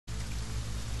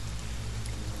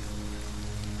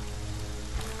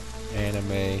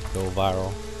anime go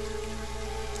viral.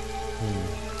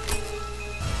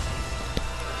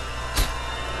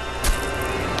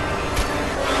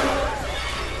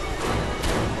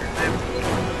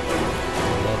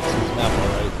 That's his map,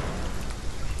 alright.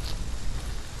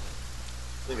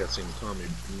 I think I've seen Tommy.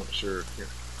 I'm not sure if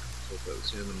that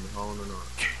was him in Holland or not.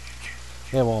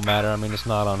 It won't matter. I mean, it's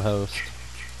not on host.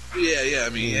 Yeah. I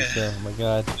mean, yeah. So, oh my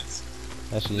God.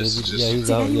 Actually, Just- yeah, he's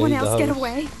Did the, anyone yeah, he's the else get host.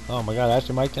 away? Oh my God,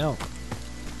 actually might count.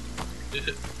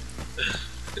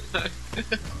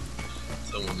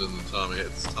 Someone's in the Tommy.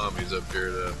 It's Tommy's up here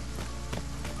to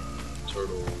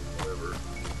turtle, whatever.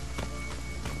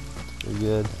 Pretty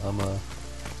good. I'm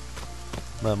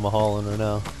at Mulholland right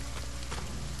now.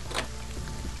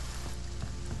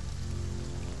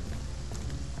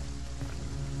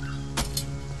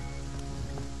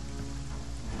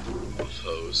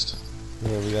 Host.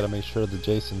 Yeah, we gotta make sure that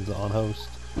Jason's on host.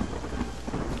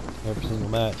 Every single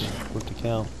match, worth to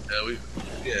count.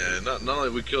 Yeah, not only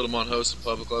we killed him on host in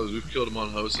public lives, we've killed him on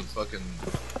host in fucking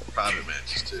private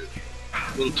matches too.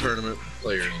 Little tournament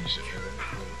players and shit.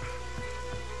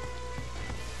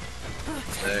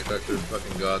 They act like they're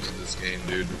fucking gods in this game,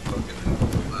 dude. Fucking,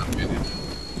 in my opinion.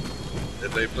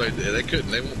 If they played, they couldn't.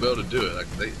 They won't be able to do it. Like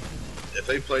if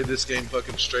they played this game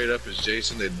fucking straight up as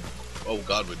Jason, they'd, oh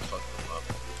God, would fuck them up.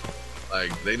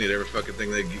 Like they need every fucking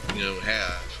thing they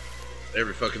have,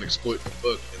 every fucking exploit in the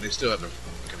book, and they still have their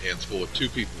fucking hands full with two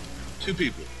people.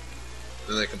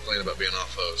 Then they complain about being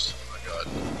off host. Oh my God.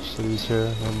 City's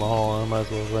here in Mulholland. I might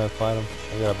as well go ahead and fight him.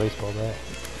 I got a baseball bat.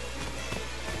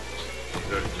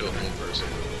 They already killed one person.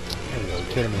 There you go,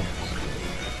 you're kidding me.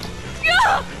 It's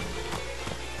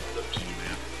up to you,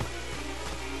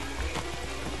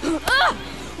 man.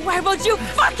 Why won't you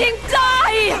fucking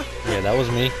die? Yeah, that was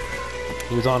me.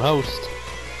 He was on host.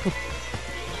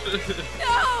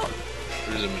 No!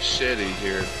 There's a machete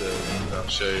here at the. I'll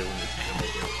show you when you come over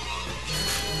here.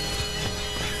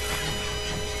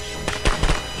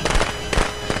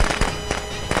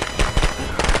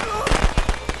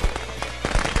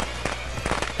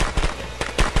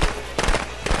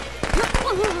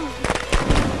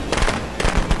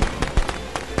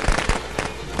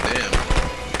 Damn.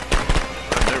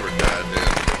 I never died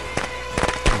then.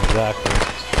 Exactly.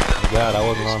 God, I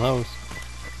wasn't on host.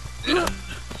 Yeah.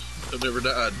 I never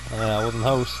died. Yeah, I wasn't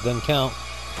host. Doesn't count.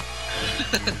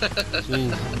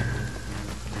 Jeez.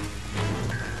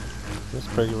 This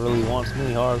prick really wants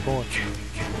me hardcore.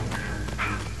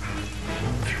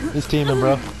 He's teaming,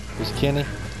 bro. There's Kenny.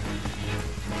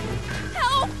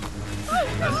 Help!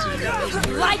 That's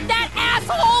it. Like that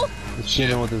asshole! He's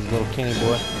teaming with his little Kenny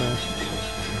boy.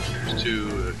 There's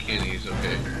two Kennys,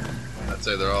 okay. I'd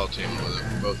say they're all teaming with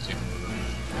him. Both teaming with him.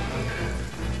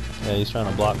 Yeah, he's trying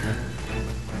to block me.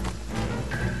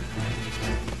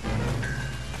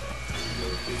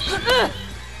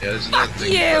 Yeah, there's another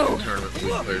thing. you! Fucking tournament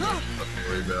players are fucking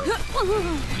worried about.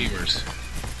 Teamers.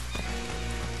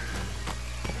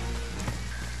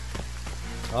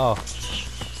 Oh.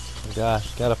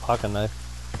 Got a pocket knife.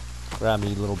 Grab me,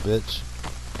 you little bitch.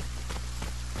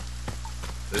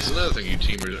 There's another thing you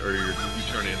teamers, or you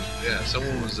turn in. Yeah,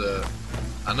 someone was,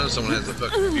 I know someone has a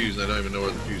fucking fuse and I don't even know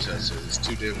where the fuse has. It's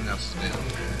two different houses down.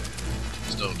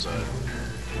 Stone side.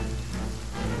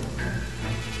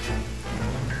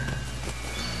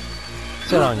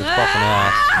 Sit on your fucking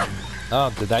ass. Oh,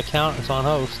 did that count? It's on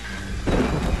host.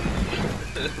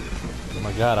 Oh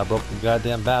my God, I broke the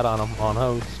goddamn bat on him on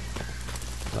host.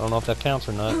 I don't know if that counts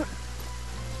or not. Oh,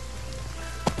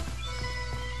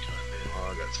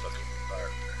 I got fucking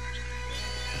fire.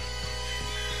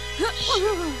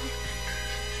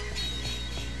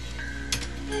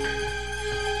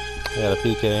 Yeah, the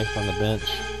PK on the bench.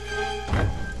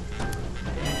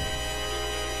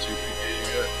 2 PK you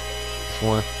got?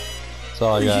 One. That's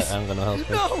all I got. I haven't got no health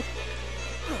spray. No! Oh,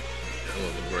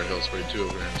 the red hell spray 2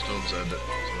 over here on the stone side.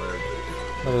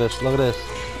 Look at this. Look at this.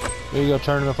 Here you go,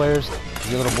 tournament players.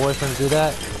 Your little boyfriend do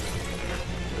that.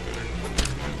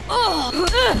 Oh!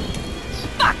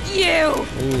 Fuck you!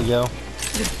 There you go.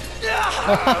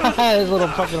 This little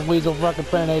fucking weasel fucking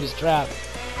prenated his trap.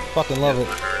 Fucking love it.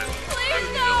 Please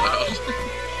no!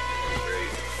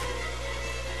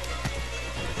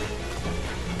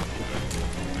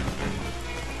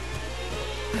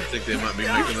 I think they might be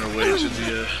making their way to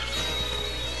the,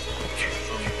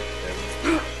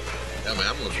 yeah, man,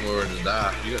 I'm looking forward to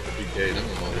die. You got the PK, I'm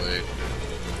on my way.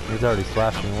 He's already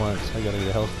slashed me once. I gotta get a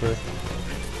health spray.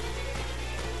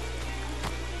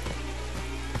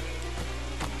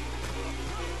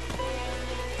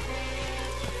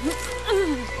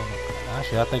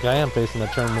 Actually, I think I am facing a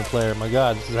tournament player. My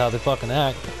God, this is how they fucking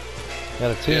act.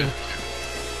 Got a team. Yeah.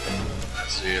 I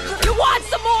see her. You want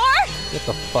some more? Get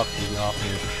the fuck off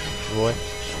me, Roy.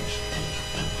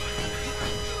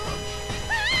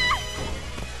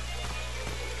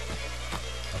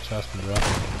 I trust me, bro.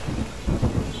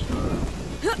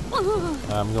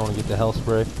 I'm going to get the health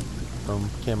spray from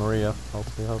Camarillo.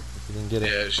 Hopefully, hope if you didn't get it.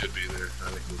 Yeah, it should be there. I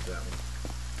didn't get that one.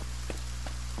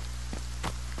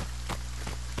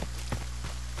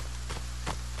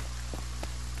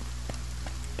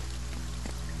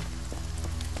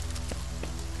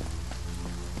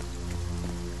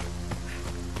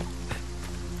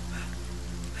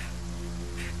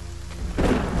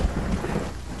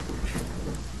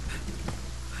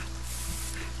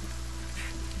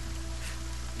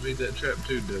 Made that trap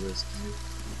too, Dennis.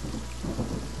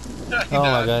 Oh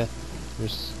my god.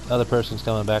 There's other person's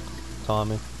coming back,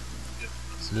 Tommy.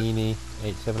 Nini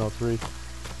 8703.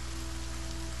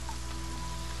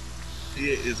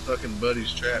 He ate his fucking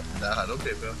buddy's trap and died.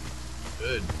 Okay, pal.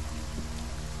 Good.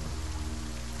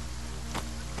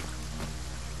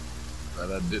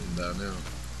 Glad I didn't die now.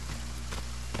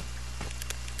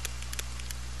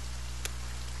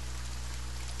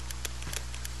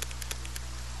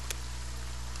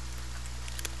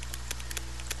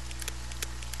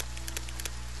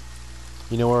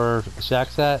 You know where the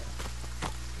shack's at?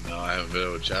 No, I haven't been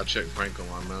able to check. I'll check Franklin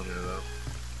while I'm out here, though.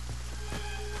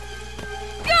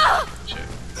 Check.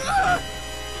 Oh,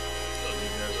 you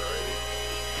guys already.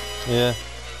 Yeah.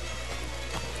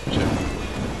 Check.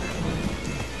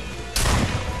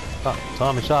 Oh,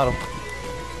 Tommy shot him.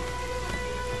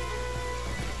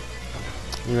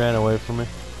 He ran away from me.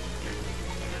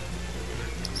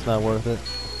 It's not worth it.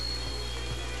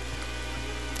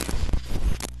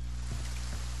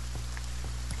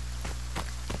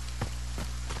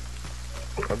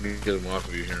 I'm gonna get him off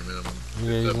of you here, man.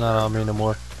 Yeah, he's not on me no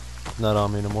more. Not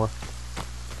on me no more.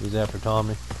 He's after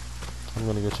Tommy. I'm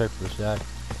gonna go check for the shack.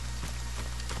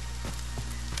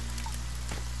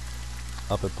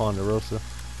 Up at Ponderosa.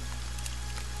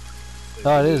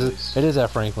 Oh, it is. It is at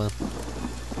Franklin.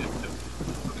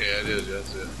 Okay, it is.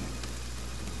 That's it.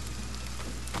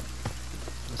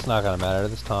 It's not gonna matter.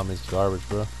 This Tommy's garbage,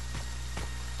 bro.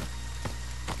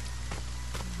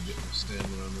 Get him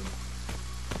standing on them.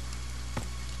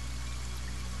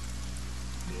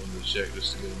 Doing the check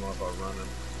just to get him off. I'll run him.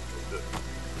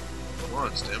 Come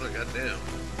on, stamina, goddamn.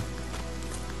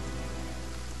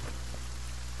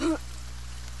 Maybe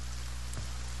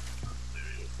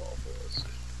he'll fall for us.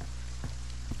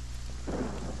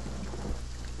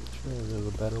 Sure, there's a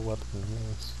better weapon than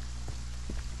this.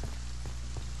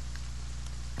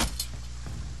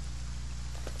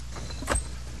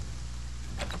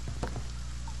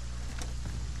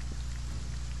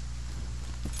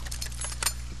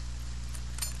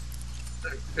 I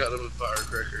got him with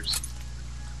firecrackers.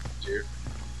 Cheer.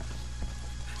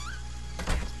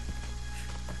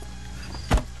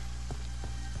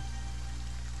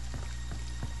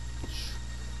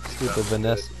 Stupid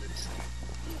Vanessa.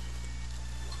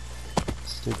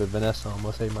 Stupid Vanessa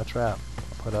almost ate my trap.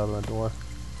 Put out on the door.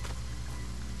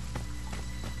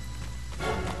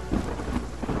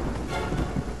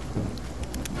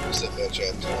 Set that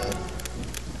trap time.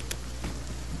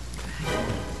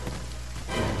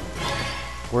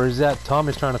 Where's that?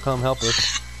 Tommy's trying to come help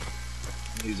us.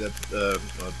 He's at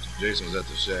Jason was at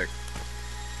the shack.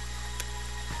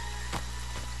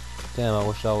 Damn, I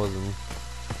wish I was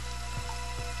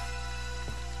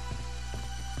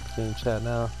in chat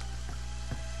now.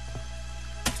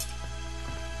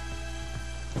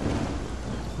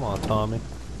 Come on, Tommy.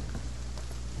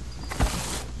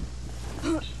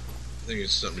 I think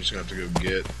it's something you're just gonna have to go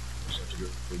get. Just have to go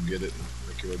get it and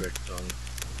make your way back to Tommy.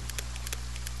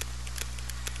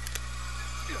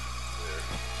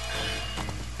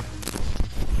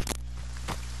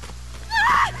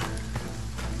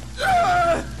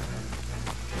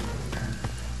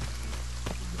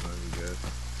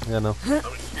 Yeah, I know.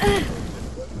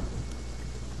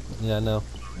 Yeah, I know.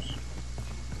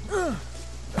 Got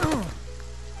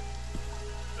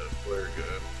a flare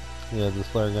gun. Yeah, the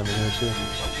flare gun in here too.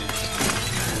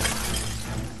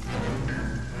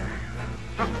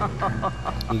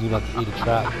 He's about to eat a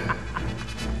trap.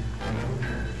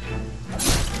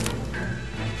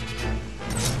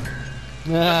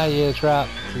 Ah, yeah, trap.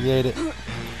 He ate it.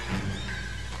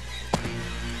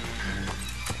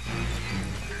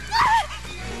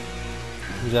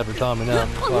 He's after Tommy now.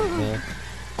 Fuck, man.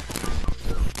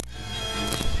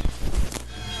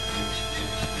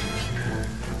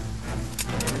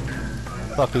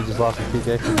 Fuck, he just lost his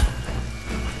PK.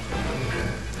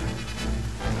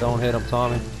 Don't hit him,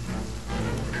 Tommy.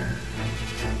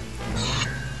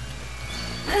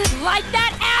 Like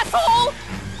that, asshole?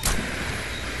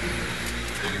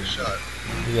 Taking a shot.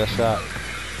 He got shot.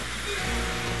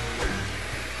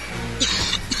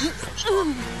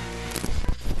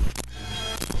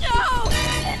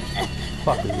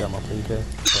 Fuck, you got my PK.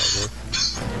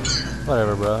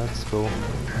 Whatever, bro. It's cool.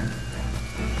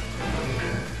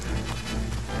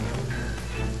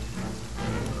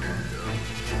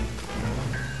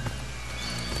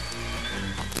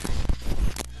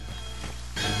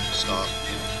 Stop.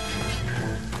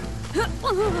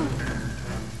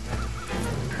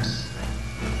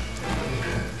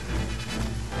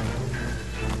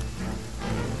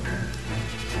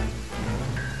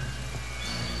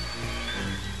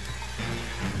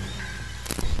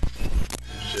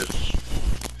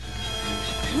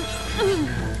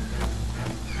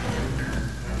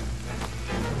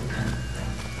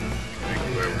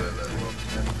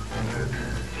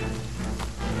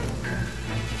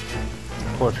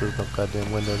 Of course, there's no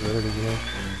goddamn windows there again.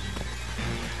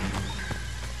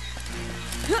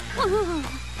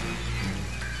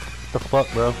 What the fuck,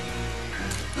 bro?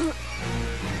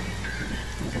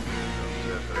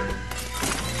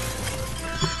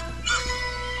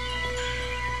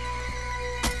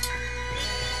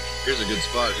 Here's a good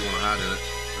spot if you want to hide in it.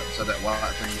 Inside that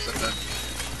white thing you said that.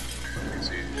 Let's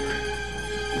see.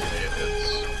 Yeah, it's...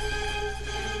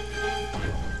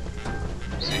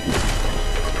 See?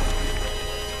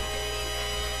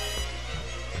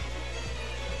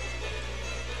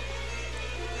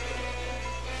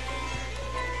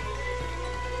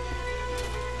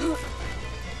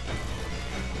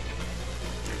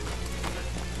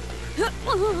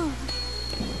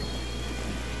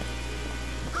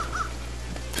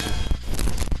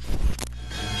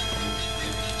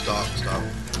 Stop.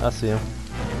 I see him.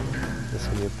 This is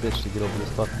gonna be a bitch to get over this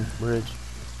fucking bridge.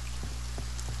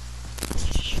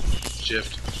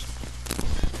 Shift.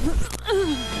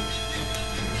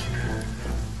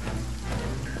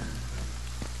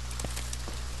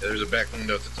 Yeah, there's a back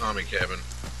window at the Tommy cabin.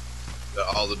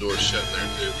 Got all the doors shut in there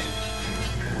too.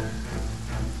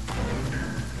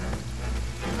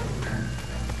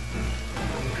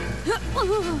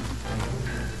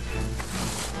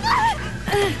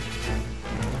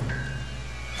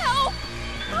 Help!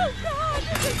 Oh God!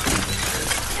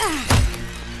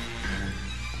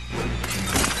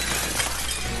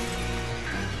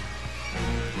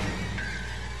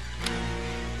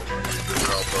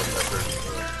 They're all both up there.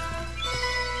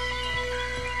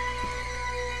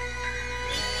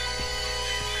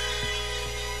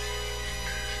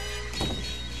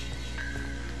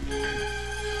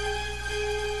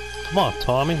 Come on,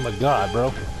 Tommy. My God, bro.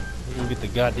 You can get the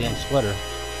goddamn sweater.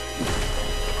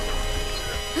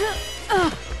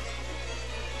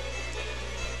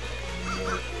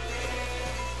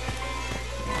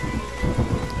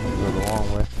 Go the long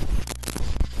way.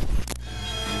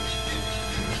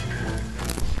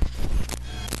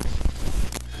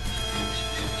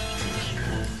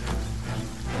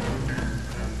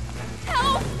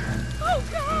 Help! Oh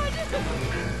God!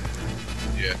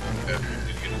 Yeah, you need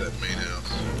to get to that main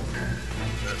house.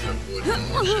 That's avoid one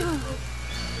more shit, bro.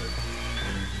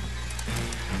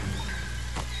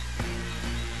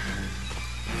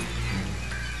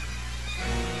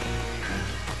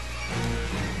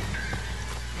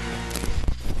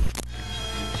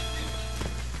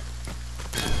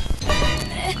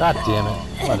 God damn it.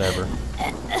 Whatever.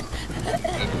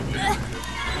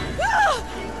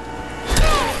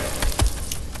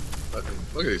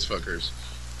 Look at these fuckers.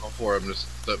 All four of them just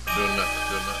up doing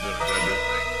nothing, not doing a goddamn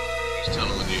thing. He's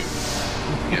tunneling you.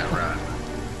 Yeah, right.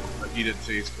 Like you didn't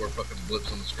see his four fucking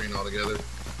blips on the screen altogether.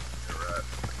 Yeah, right.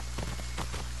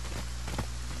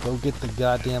 Go get the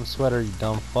goddamn sweater, you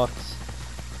dumb fucks.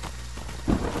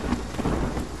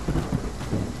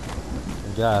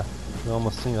 Yeah, we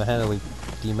almost single-handedly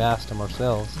demasked them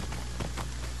ourselves.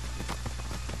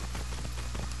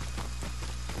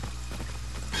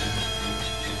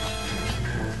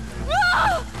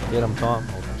 Get him, Tom.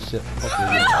 Oh shit.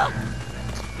 Okay.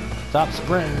 Stop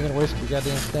sprinting, you're gonna waste your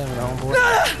goddamn stamina, homeboy.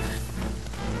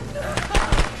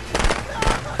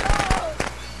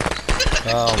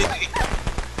 Oh my.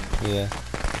 Yeah.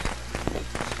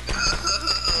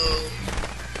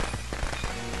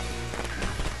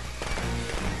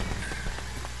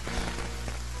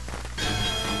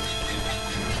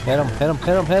 Hit him, hit him,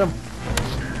 hit him, hit him!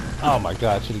 Oh my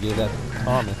god, should've gave that to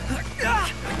Tommy.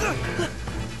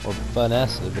 Or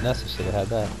Vanessa. Vanessa should have had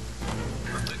that. I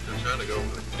think they're trying to go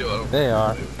for the kill. I don't They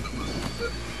are.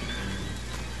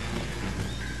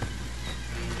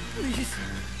 Please.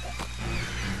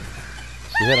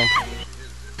 She hit him.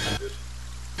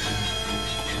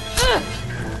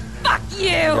 Fuck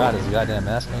you! God, his goddamn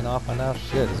mask ain't off by now?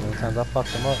 Shit, as many times I fucked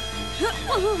him up.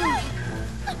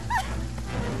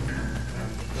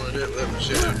 Why did let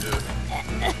Machado do it?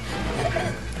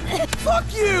 Fuck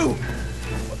you!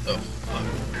 What the fuck?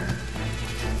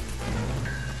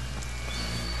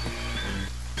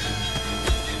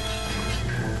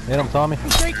 Hit him, Tommy.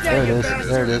 Take that, There it you is. bastard.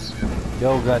 There it is.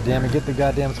 Yo, goddammit, get the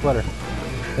goddamn sweater.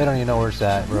 They don't even know where it's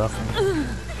at, bro. Oh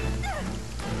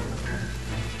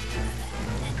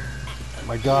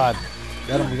my god.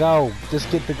 Let him go. Just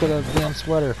get the goddamn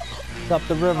sweater. It's up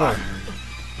the river.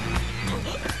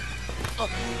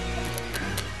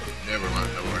 Never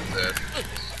mind, know where it's at.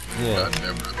 Yeah. God,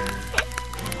 never.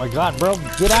 Oh my god, bro.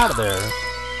 Get out of there.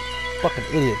 Fucking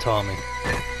idiot, Tommy.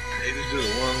 They just did a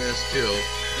long ass kill.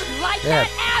 Like Yeah. that,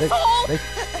 asshole!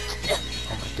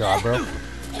 Oh my god, bro.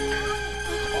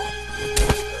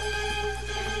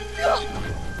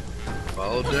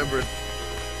 Follow Deborah.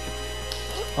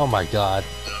 Oh my god.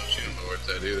 No, she don't know where it's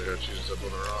at either. She's just up on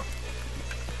the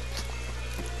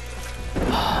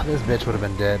rock. This bitch would have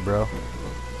been dead, bro.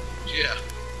 Yeah.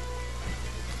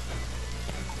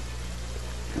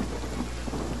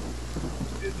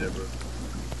 Get Deborah.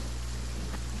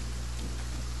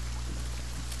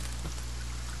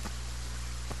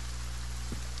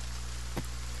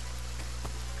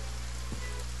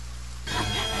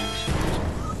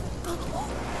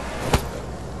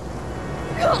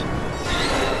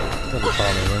 Look at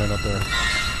Tommy running up there.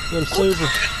 Little super.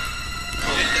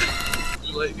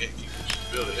 Too late, Yankee. You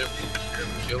should be able to hit me. You're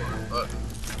gonna kill her. Fuck.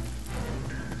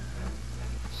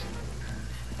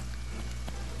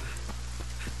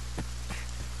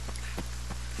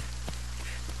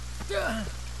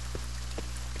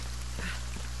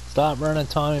 Stop running,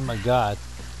 Tommy. My god.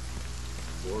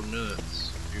 4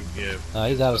 minutes. You give.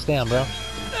 He's out of stam, bro. See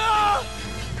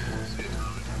it,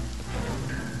 Tommy.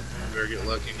 Better get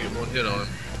lucky and get one hit on him.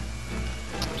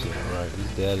 Yeah, right.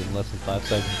 He's dead in less than 5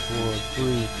 seconds. 4,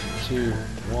 3, 2,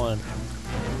 1.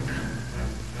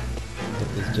 Get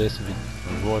this Jason be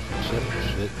Roy from ship or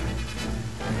shit.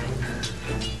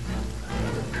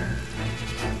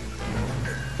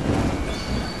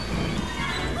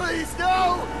 Please,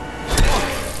 no!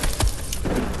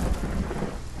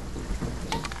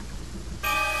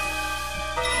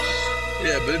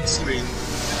 Yeah, but it's, I mean,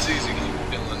 it's easy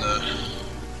killing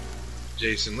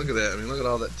Jason. Look at that. I mean, look at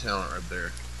all that talent right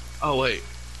there. Oh, wait.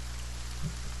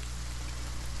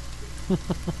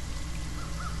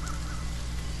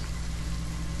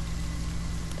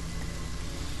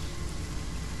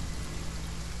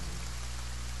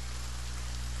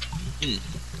 Yep.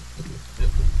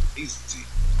 Easy.